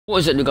What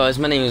is up, you guys?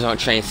 My name is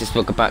Archie.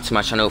 Welcome back to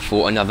my channel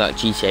for another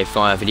GTA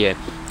 5 video.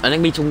 And I'm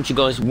going to be talking to you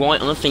guys why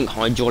I think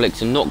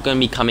hydraulics are not going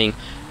to be coming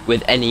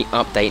with any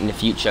update in the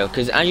future.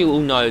 Because as you all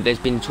know, there's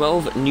been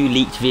 12 new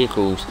leaked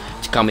vehicles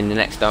to come in the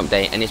next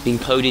update, and it's been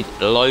coded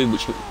low,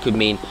 which could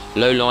mean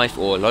Lowlife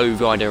or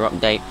Lowrider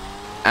update.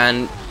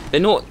 And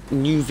they're not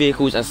new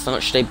vehicles as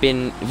such. They've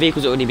been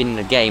vehicles that have already been in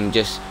the game,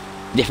 just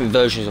different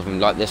versions of them,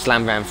 like the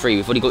Slam Van 3.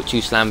 We've already got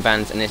 2 Slam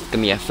Vans, and there's going to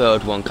be a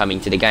third one coming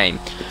to the game.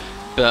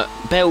 But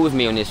bear with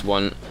me on this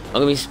one. I'm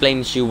going to be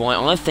explaining to you why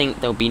I think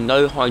there'll be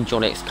no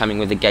hydraulics coming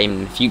with the game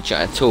in the future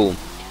at all.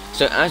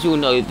 So as you all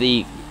know,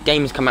 the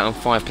game has come out on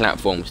 5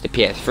 platforms: the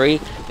PS3,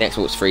 the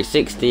Xbox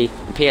 360, the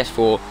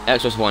PS4,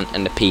 Xbox One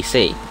and the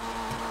PC.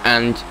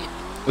 And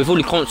with all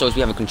the consoles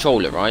we have a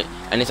controller, right?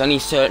 And there's only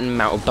a certain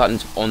amount of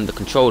buttons on the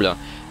controller.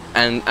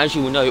 And as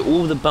you will know,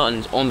 all the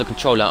buttons on the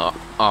controller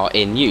are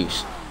in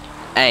use.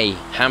 A,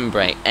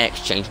 handbrake;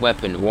 X, change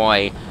weapon;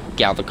 Y,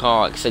 get out of the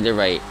car;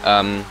 accelerate,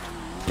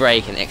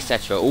 brake, and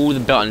etc. All the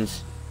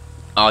buttons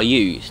are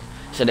used,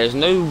 so there's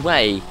no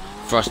way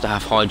for us to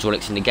have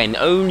hydraulics in the game.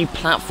 The only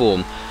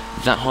platform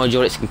that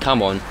hydraulics can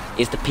come on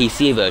is the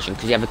PC version,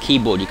 because you have a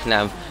keyboard. You can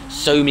have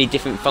so many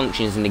different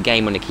functions in the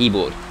game on the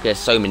keyboard. There's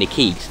so many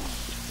keys,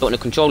 but on the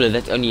controller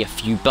there's only a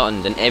few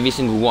buttons, and every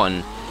single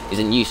one is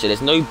in use, so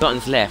there's no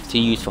buttons left to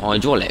use for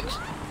hydraulics.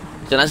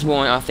 So that's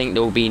why I think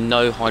there will be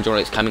no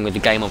hydraulics coming with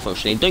the game,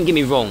 unfortunately. Don't get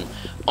me wrong,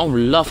 I would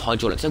love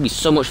hydraulics. That'd be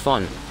so much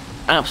fun.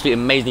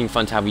 Absolutely amazing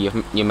fun to have with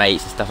your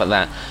mates and stuff like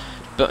that.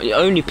 But the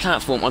only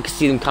platform I can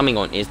see them coming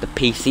on is the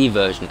PC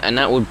version, and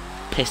that would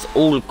piss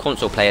all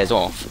console players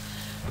off.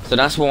 So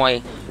that's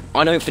why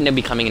I don't think they'll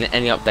be coming in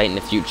any update in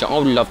the future. I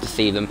would love to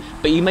see them,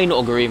 but you may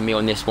not agree with me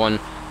on this one,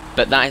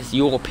 but that is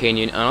your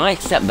opinion and I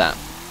accept that.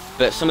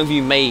 But some of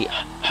you may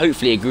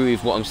hopefully agree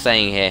with what I'm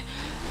saying here,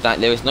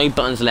 that there is no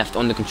buttons left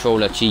on the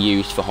controller to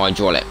use for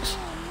hydraulics.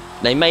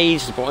 They may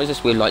surprise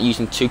us with like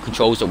using 2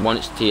 controls at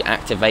once to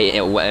activate it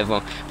or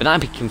whatever, but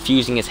that'd be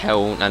confusing as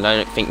hell, and I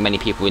don't think many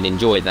people would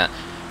enjoy that.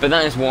 But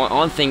that is why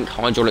I think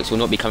hydraulics will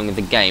not be coming with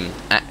the game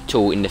at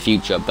all in the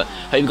future. But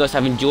hope you guys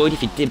have enjoyed.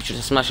 If you did, be sure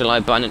to smash the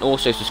like button and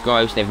also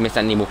subscribe so you never miss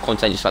any more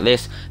content just like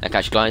this. I'll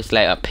catch you guys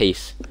later.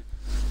 Peace.